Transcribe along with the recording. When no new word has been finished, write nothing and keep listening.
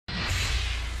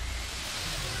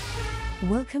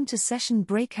Welcome to Session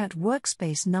Breakout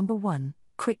Workspace number 1,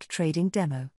 Quick Trading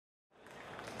Demo.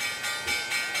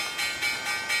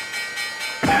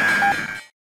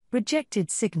 Rejected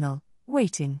signal,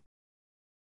 waiting.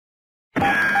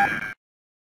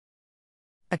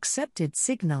 Accepted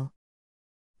signal.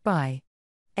 Buy.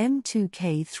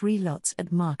 M2K 3 lots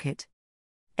at market.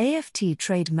 AFT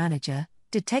Trade Manager,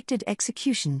 detected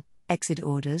execution, exit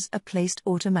orders are placed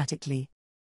automatically.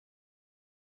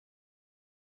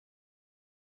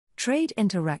 Trade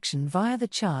interaction via the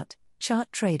chart,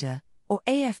 chart trader, or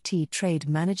AFT Trade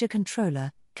Manager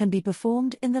controller can be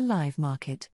performed in the live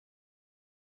market.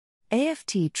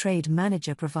 AFT Trade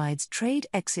Manager provides trade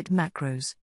exit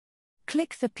macros.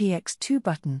 Click the PX2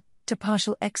 button to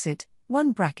partial exit,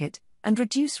 one bracket, and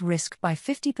reduce risk by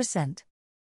 50%.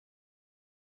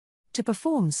 To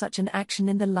perform such an action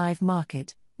in the live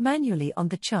market, manually on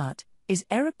the chart, is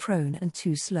error-prone and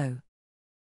too slow.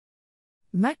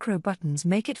 Macro buttons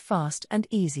make it fast and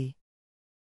easy.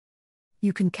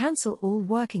 You can cancel all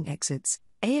working exits,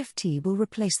 AFT will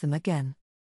replace them again.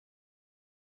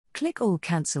 Click All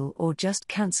Cancel or Just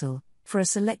Cancel for a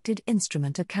selected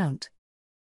instrument account.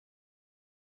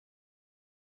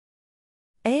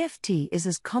 AFT is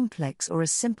as complex or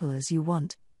as simple as you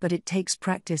want, but it takes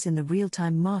practice in the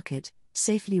real-time market,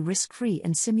 safely risk-free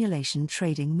in simulation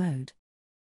trading mode.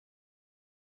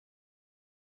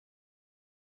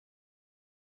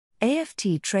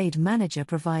 AFT Trade Manager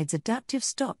provides adaptive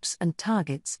stops and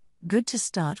targets, good to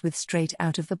start with straight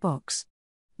out of the box.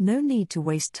 No need to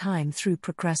waste time through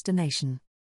procrastination.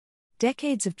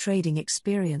 Decades of trading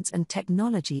experience and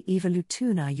technology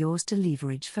evolution are yours to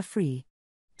leverage for free.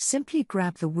 Simply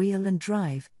grab the wheel and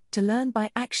drive, to learn by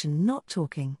action, not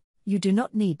talking. You do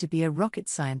not need to be a rocket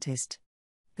scientist.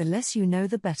 The less you know,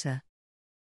 the better.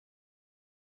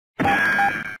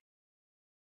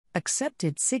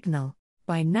 Accepted signal.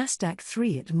 By Nasdaq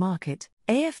 3 at market,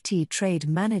 AFT Trade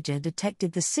Manager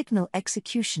detected the signal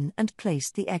execution and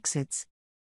placed the exits.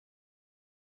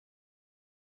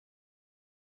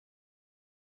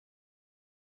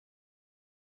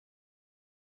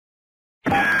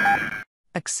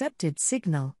 Accepted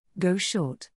signal, go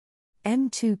short.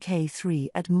 M2K3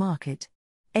 at market.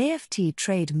 AFT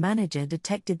Trade Manager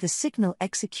detected the signal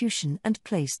execution and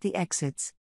placed the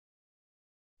exits.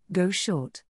 Go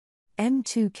short.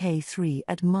 M2K3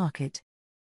 at market.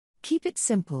 Keep it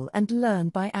simple and learn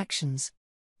by actions.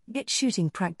 Get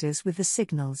shooting practice with the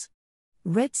signals.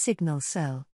 Red signal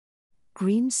sell.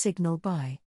 Green signal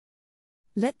buy.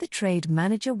 Let the trade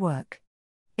manager work.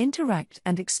 Interact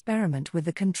and experiment with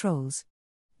the controls.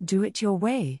 Do it your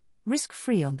way,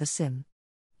 risk-free on the sim.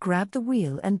 Grab the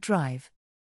wheel and drive.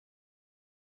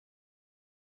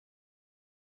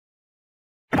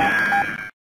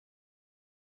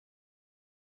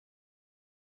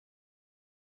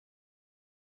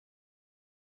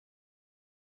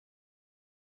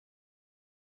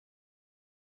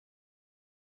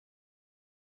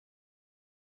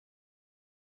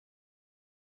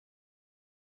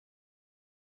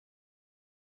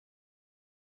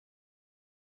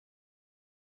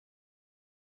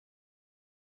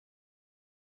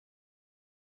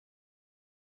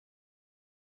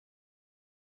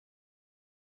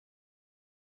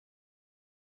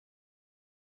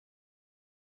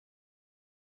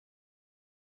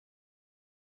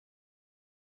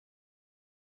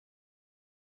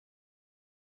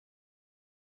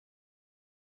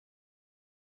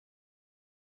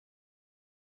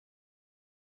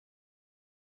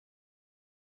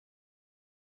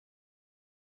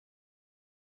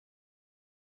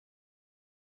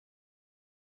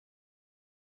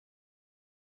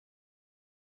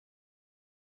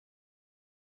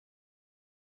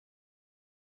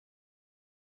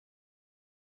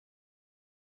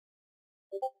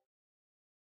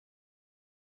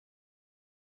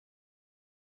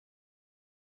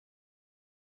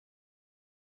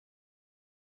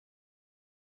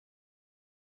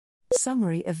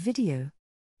 Summary of video.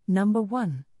 Number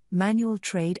 1, manual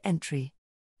trade entry.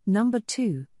 Number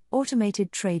 2,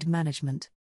 automated trade management.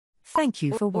 Thank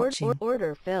you for watching.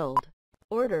 Order filled.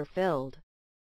 Order filled.